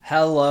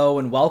Hello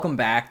and welcome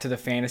back to the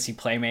Fantasy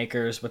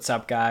Playmakers. What's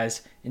up,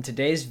 guys? In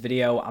today's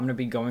video, I'm going to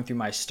be going through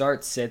my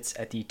start sits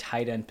at the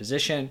tight end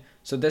position.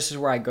 So this is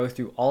where I go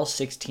through all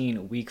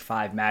 16 week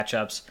 5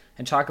 matchups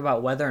and talk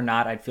about whether or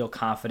not I'd feel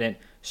confident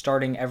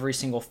starting every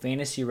single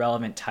fantasy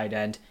relevant tight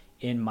end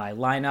in my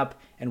lineup.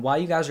 And while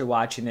you guys are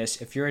watching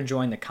this, if you're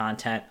enjoying the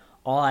content,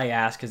 all I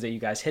ask is that you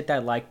guys hit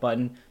that like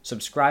button,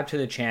 subscribe to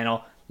the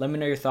channel. Let me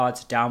know your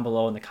thoughts down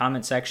below in the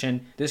comment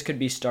section. This could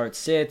be start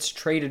sits,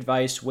 trade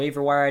advice,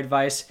 waiver wire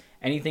advice,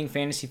 anything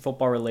fantasy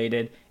football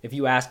related. If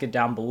you ask it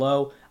down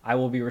below, I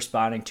will be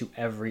responding to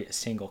every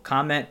single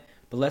comment.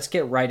 But let's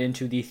get right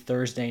into the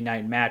Thursday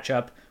night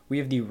matchup. We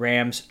have the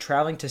Rams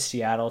traveling to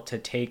Seattle to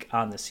take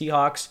on the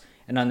Seahawks.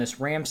 And on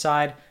this Rams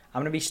side, I'm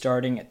going to be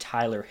starting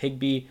Tyler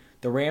Higbee.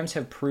 The Rams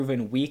have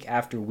proven week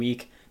after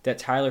week that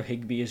Tyler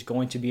Higbee is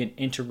going to be an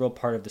integral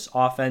part of this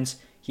offense.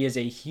 He has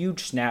a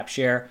huge snap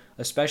share,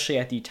 especially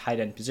at the tight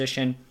end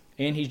position,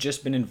 and he's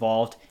just been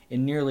involved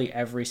in nearly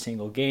every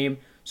single game,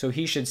 so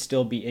he should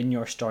still be in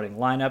your starting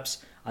lineups.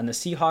 On the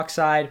Seahawks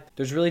side,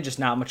 there's really just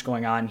not much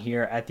going on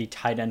here at the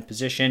tight end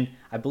position.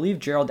 I believe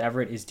Gerald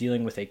Everett is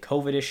dealing with a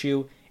COVID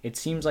issue. It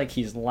seems like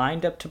he's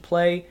lined up to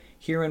play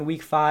here in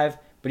week 5,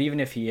 but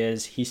even if he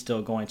is, he's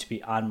still going to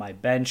be on my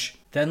bench.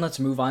 Then let's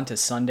move on to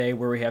Sunday,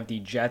 where we have the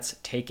Jets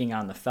taking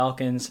on the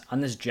Falcons.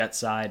 On this Jets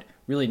side,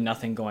 really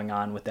nothing going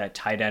on with that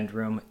tight end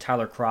room.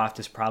 Tyler Kroft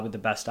is probably the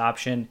best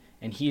option,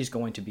 and he's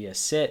going to be a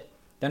sit.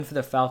 Then for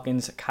the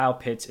Falcons, Kyle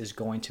Pitts is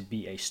going to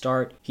be a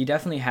start. He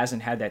definitely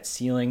hasn't had that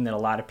ceiling that a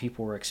lot of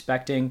people were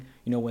expecting,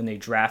 when they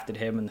drafted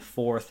him in the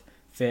 4th,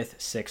 5th,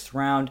 6th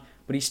round,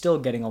 but he's still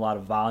getting a lot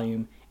of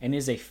volume and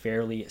is a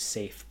fairly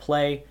safe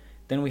play.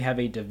 Then we have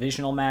a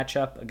divisional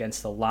matchup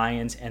against the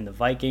Lions and the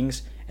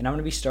Vikings, and I'm going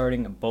to be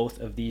starting both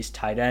of these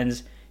tight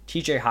ends.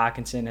 TJ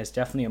Hockenson has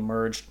definitely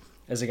emerged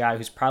as a guy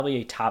who's probably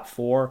a top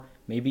 4,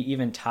 maybe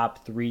even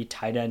top 3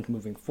 tight end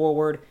moving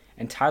forward,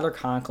 and Tyler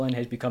Conklin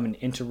has become an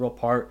integral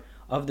part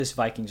of this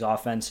Vikings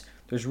offense.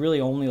 There's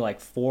really only like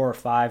 4 or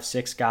 5,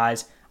 6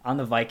 guys on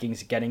the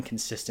Vikings getting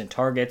consistent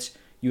targets.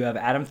 You have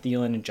Adam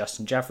Thielen and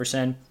Justin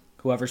Jefferson,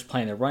 whoever's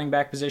playing the running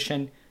back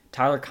position,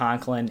 Tyler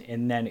Conklin,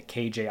 and then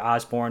KJ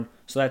Osborne.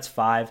 So that's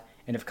 5.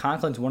 And if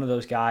Conklin's one of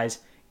those guys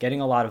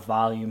getting a lot of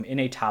volume in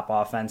a top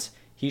offense,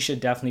 he should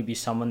definitely be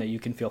someone that you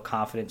can feel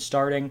confident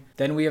starting.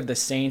 Then we have the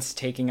Saints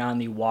taking on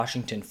the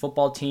Washington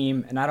football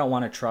team, and I don't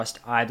want to trust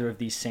either of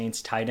these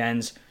Saints tight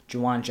ends,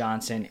 Juwan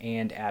Johnson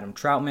and Adam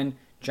Troutman.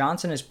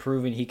 Johnson has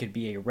proven he could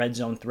be a red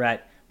zone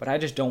threat, but I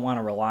just don't want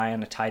to rely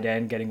on a tight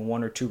end getting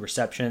 1 or 2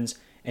 receptions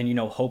and,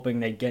 hoping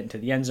they get into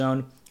the end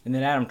zone. And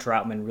then Adam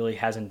Troutman really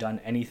hasn't done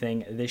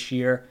anything this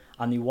year.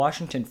 On the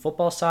Washington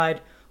football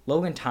side,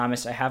 Logan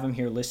Thomas, I have him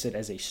here listed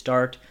as a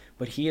start,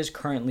 but he is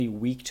currently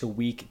week to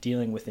week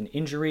dealing with an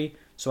injury,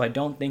 so I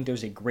don't think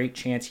there's a great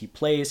chance he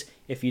plays.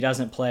 If he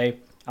doesn't play,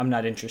 I'm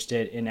not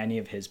interested in any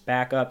of his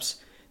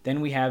backups.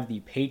 Then we have the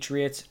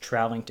Patriots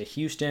traveling to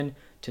Houston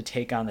to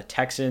take on the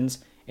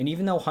Texans. And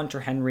even though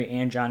Hunter Henry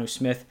and Jonnu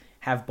Smith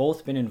have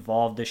both been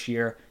involved this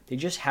year, they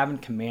just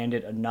haven't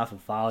commanded enough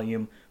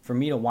volume for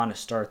me to want to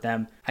start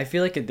them. I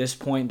feel like at this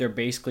point, they're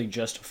basically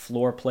just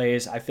floor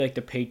plays. I feel like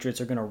the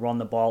Patriots are going to run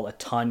the ball a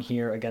ton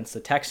here against the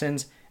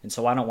Texans, and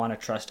so I don't want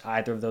to trust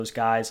either of those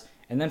guys.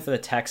 And then for the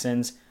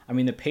Texans,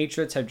 the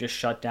Patriots have just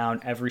shut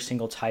down every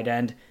single tight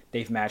end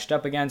they've matched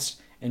up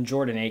against, and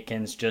Jordan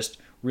Akins just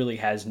really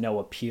has no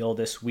appeal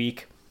this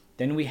week.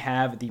 Then we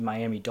have the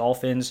Miami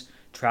Dolphins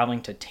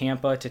traveling to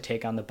Tampa to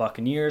take on the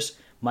Buccaneers.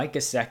 Mike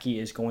Gesicki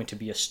is going to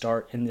be a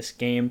start in this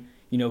game.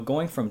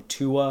 Going from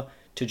Tua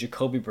to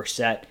Jacoby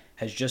Brissett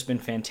has just been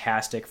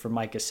fantastic for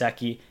Mike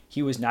Gesicki.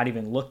 He was not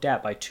even looked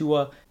at by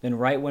Tua. Then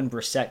right when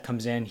Brissett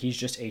comes in, he's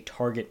just a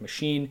target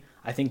machine.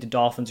 I think the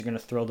Dolphins are going to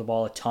throw the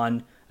ball a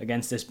ton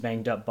against this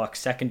banged up Bucs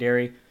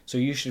secondary, so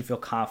you should feel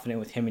confident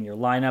with him in your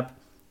lineup.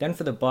 Then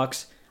for the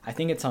Bucs, I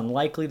think it's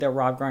unlikely that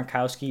Rob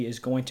Gronkowski is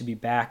going to be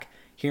back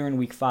here in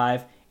week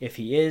 5. If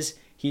he is,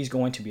 he's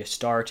going to be a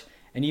start.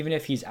 And even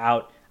if he's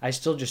out, I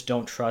still just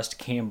don't trust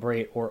Cam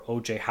Brate or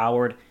OJ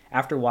Howard.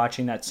 After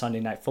watching that Sunday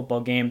Night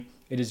Football game,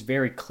 it is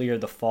very clear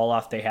the fall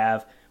off they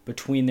have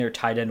between their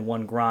tight end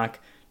 1 Gronk,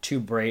 2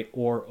 Brate,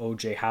 or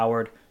OJ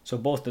Howard. So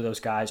both of those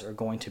guys are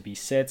going to be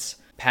sits.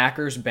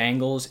 Packers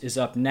Bengals is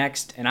up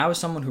next, and I was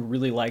someone who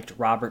really liked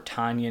Robert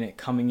Tonyan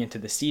coming into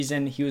the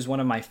season. He was one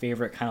of my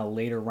favorite kind of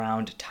later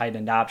round tight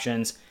end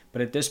options,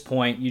 but at this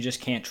point, you just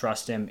can't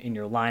trust him in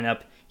your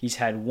lineup. He's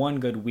had 1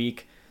 good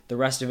week. The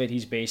rest of it,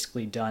 he's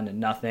basically done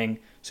nothing.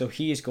 So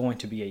he is going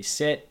to be a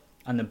sit.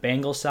 On the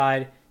Bengals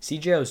side,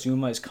 CJ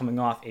Uzomah is coming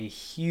off a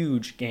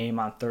huge game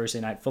on Thursday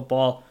Night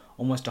Football,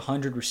 almost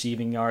 100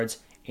 receiving yards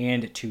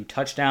and 2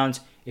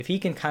 touchdowns. If he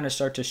can kind of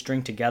start to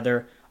string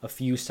together a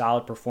few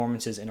solid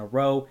performances in a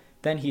row,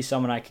 then he's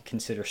someone I could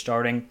consider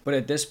starting. But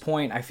at this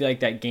point, I feel like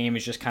that game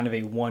is just kind of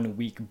a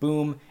 1-week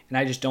boom, and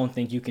I just don't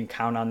think you can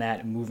count on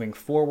that moving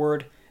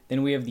forward.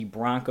 Then we have the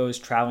Broncos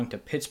traveling to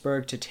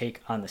Pittsburgh to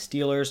take on the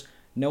Steelers.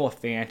 Noah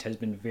Fant has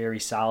been very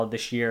solid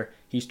this year.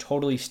 He's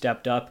totally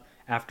stepped up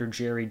after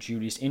Jerry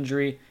Jeudy's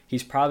injury.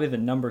 He's probably the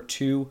number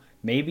 2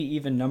 maybe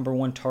even number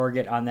one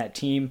target on that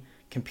team,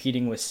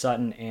 competing with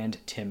Sutton and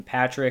Tim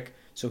Patrick.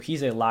 So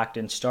he's a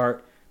locked-in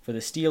start. For the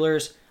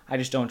Steelers, I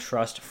just don't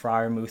trust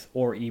Freiermuth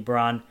or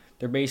Ebron.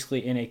 They're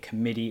basically in a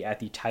committee at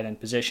the tight end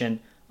position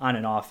on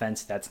an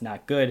offense that's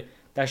not good.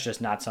 That's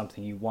just not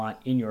something you want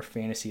in your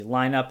fantasy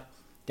lineup.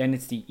 Then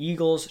it's the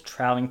Eagles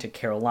traveling to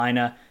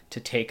Carolina to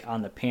take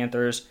on the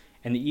Panthers.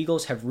 And the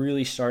Eagles have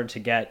really started to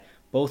get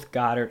both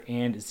Goddard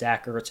and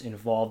Zach Ertz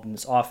involved in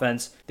this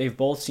offense. They've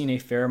both seen a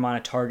fair amount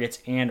of targets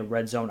and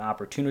red zone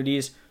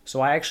opportunities. So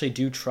I actually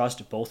do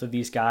trust both of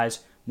these guys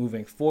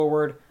moving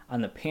forward.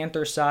 On the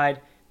Panther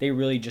side, they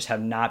really just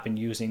have not been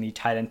using the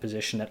tight end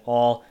position at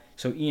all.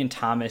 So Ian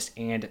Thomas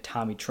and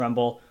Tommy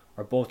Tremble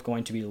are both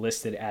going to be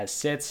listed as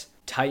sits.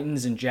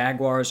 Titans and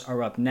Jaguars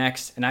are up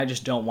next, and I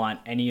just don't want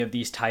any of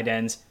these tight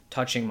ends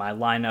touching my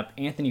lineup.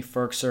 Anthony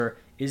Firkser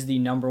is the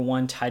number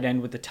one tight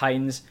end with the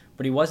Titans,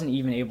 but he wasn't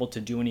even able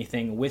to do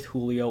anything with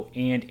Julio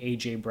and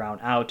A.J. Brown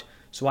out,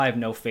 so I have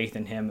no faith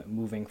in him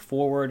moving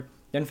forward.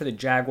 Then for the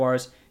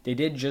Jaguars, they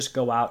did just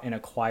go out and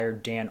acquire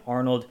Dan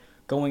Arnold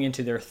going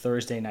into their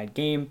Thursday night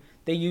game.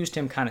 They used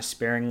him kind of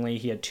sparingly.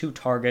 He had 2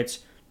 targets,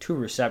 2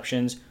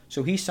 receptions,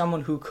 so he's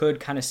someone who could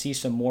kind of see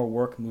some more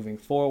work moving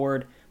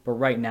forward, but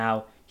right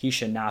now he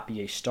should not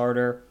be a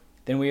starter.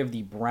 Then we have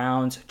the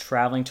Browns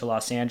traveling to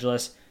Los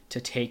Angeles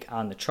to take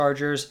on the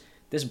Chargers.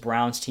 This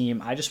Browns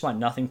team, I just want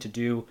nothing to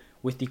do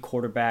with the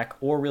quarterback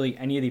or really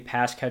any of the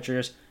pass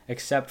catchers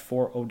except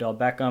for Odell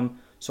Beckham.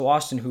 So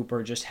Austin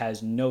Hooper just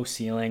has no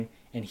ceiling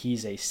and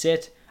he's a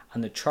sit.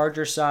 On the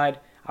Chargers side,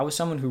 I was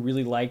someone who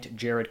really liked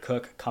Jared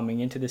Cook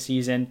coming into the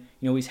season.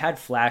 He's had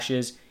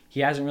flashes. He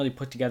hasn't really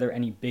put together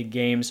any big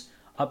games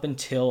up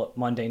until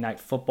Monday Night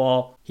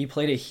Football. He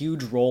played a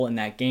huge role in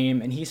that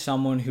game, and he's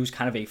someone who's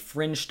kind of a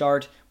fringe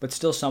start, but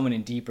still someone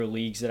in deeper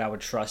leagues that I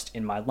would trust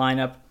in my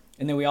lineup.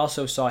 And then we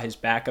also saw his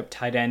backup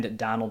tight end,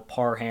 Donald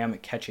Parham,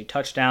 catch a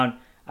touchdown.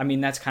 I mean,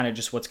 that's kind of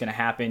just what's going to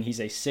happen. He's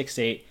a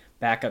 6'8"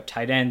 backup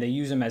tight end. They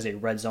use him as a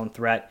red zone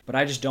threat, but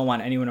I just don't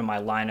want anyone in my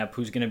lineup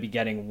who's going to be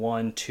getting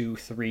 1, 2,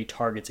 3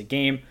 targets a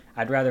game.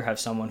 I'd rather have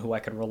someone who I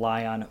could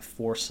rely on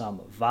for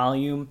some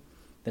volume.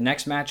 The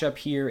next matchup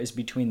here is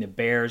between the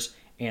Bears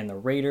and the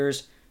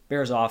Raiders.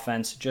 Bears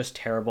offense, just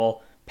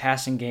terrible.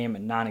 Passing game,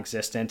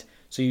 non-existent.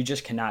 So you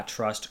just cannot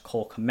trust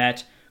Cole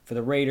Kmet. For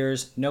the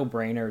Raiders, no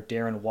brainer.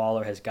 Darren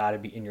Waller has got to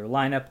be in your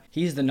lineup.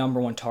 He's the number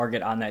one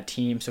target on that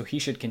team, so he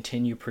should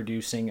continue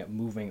producing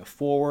moving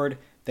forward.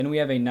 Then we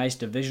have a nice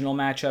divisional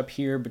matchup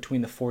here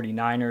between the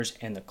 49ers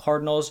and the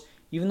Cardinals.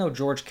 Even though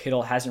George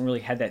Kittle hasn't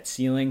really had that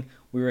ceiling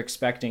we were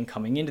expecting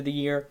coming into the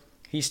year,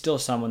 he's still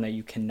someone that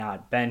you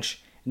cannot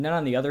bench. And then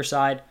on the other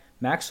side,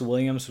 Max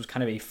Williams was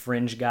kind of a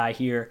fringe guy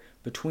here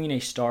between a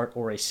start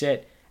or a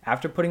sit.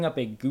 After putting up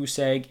a goose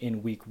egg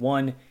in week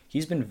 1,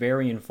 he's been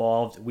very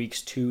involved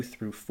weeks 2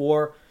 through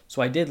 4,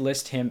 so I did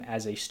list him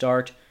as a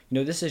start.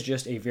 This is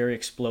just a very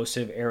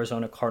explosive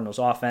Arizona Cardinals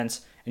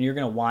offense, and you're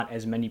going to want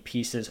as many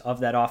pieces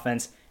of that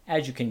offense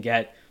as you can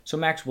get. So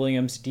Max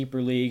Williams,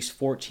 deeper leagues,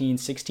 14,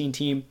 16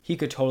 team, he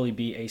could totally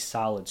be a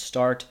solid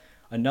start.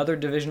 Another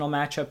divisional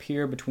matchup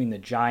here between the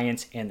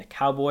Giants and the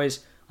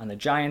Cowboys. On the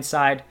Giants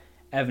side,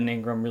 Evan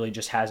Ingram really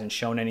just hasn't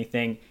shown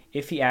anything.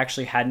 If he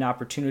actually had an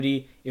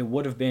opportunity, it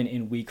would have been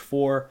in week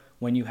 4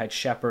 when you had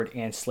Shepard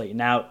and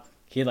Slayton out.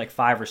 He had like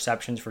 5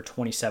 receptions for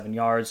 27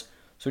 yards,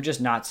 so just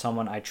not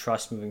someone I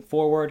trust moving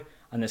forward.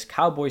 On this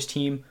Cowboys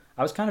team,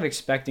 I was kind of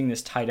expecting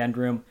this tight end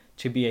room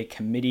to be a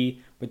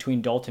committee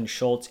between Dalton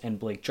Schultz and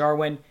Blake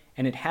Jarwin,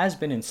 and it has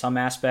been in some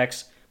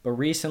aspects, but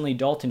recently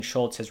Dalton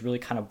Schultz has really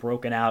kind of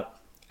broken out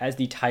as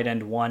the tight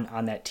end 1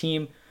 on that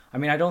team. I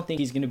mean, I don't think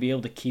he's going to be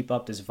able to keep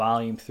up this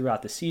volume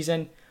throughout the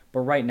season, but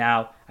right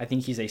now, I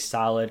think he's a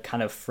solid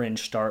kind of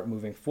fringe start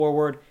moving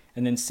forward,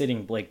 and then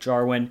sitting Blake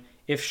Jarwin.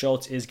 If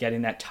Schultz is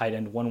getting that tight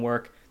end 1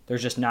 work,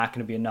 there's just not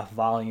going to be enough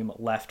volume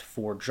left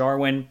for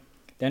Jarwin.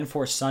 Then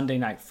for Sunday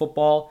Night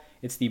Football,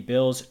 it's the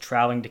Bills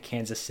traveling to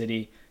Kansas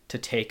City to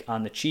take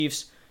on the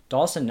Chiefs.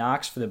 Dawson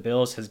Knox for the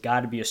Bills has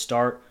got to be a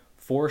start.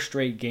 4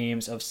 straight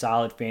games of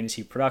solid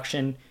fantasy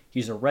production.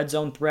 He's a red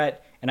zone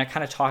threat, and I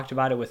kind of talked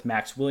about it with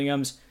Max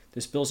Williams.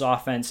 This Bills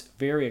offense,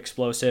 very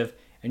explosive,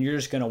 and you're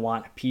just going to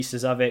want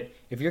pieces of it.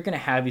 If you're going to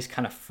have these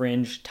kind of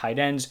fringe tight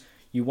ends,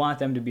 you want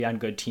them to be on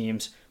good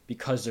teams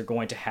because they're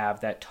going to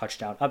have that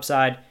touchdown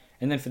upside.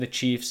 And then for the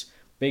Chiefs,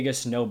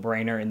 biggest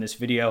no-brainer in this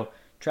video,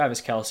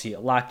 Travis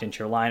Kelce locked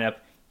into your lineup,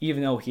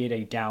 even though he had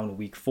a down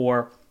week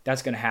 4.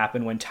 That's going to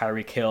happen when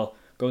Tyreek Hill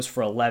goes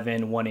for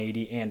 11,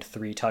 180, and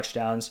 3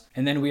 touchdowns.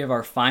 And then we have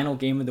our final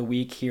game of the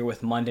week here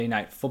with Monday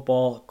Night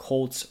Football,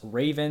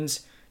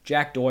 Colts-Ravens.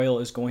 Jack Doyle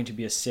is going to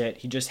be a sit.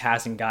 He just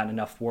hasn't gotten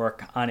enough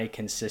work on a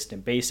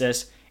consistent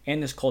basis.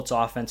 And this Colts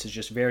offense is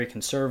just very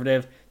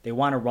conservative. They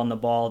want to run the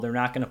ball. They're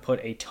not going to put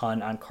a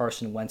ton on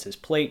Carson Wentz's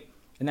plate.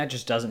 And that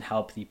just doesn't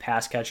help the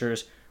pass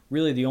catchers.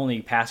 Really, the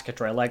only pass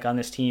catcher I like on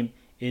this team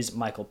is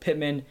Michael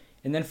Pittman.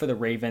 And then for the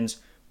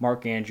Ravens,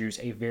 Mark Andrews,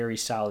 a very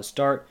solid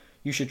start.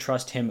 You should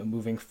trust him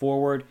moving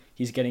forward.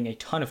 He's getting a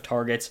ton of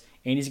targets,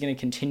 and he's going to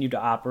continue to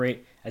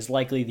operate as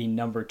likely the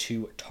number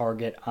 2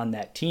 target on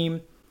that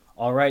team.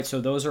 All right, so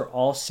those are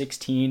all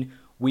 16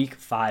 week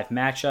 5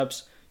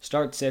 matchups.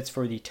 Start sits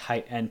for the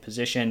tight end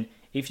position.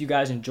 If you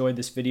guys enjoyed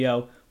this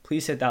video,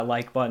 please hit that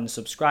like button,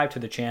 subscribe to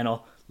the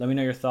channel. Let me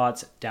know your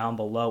thoughts down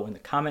below in the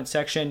comment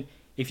section.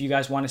 If you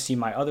guys want to see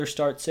my other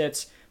start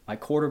sits, my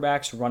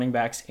quarterbacks, running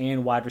backs,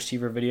 and wide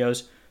receiver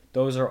videos,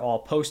 those are all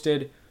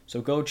posted.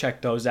 So go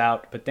check those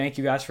out. But thank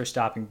you guys for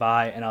stopping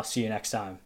by, and I'll see you next time.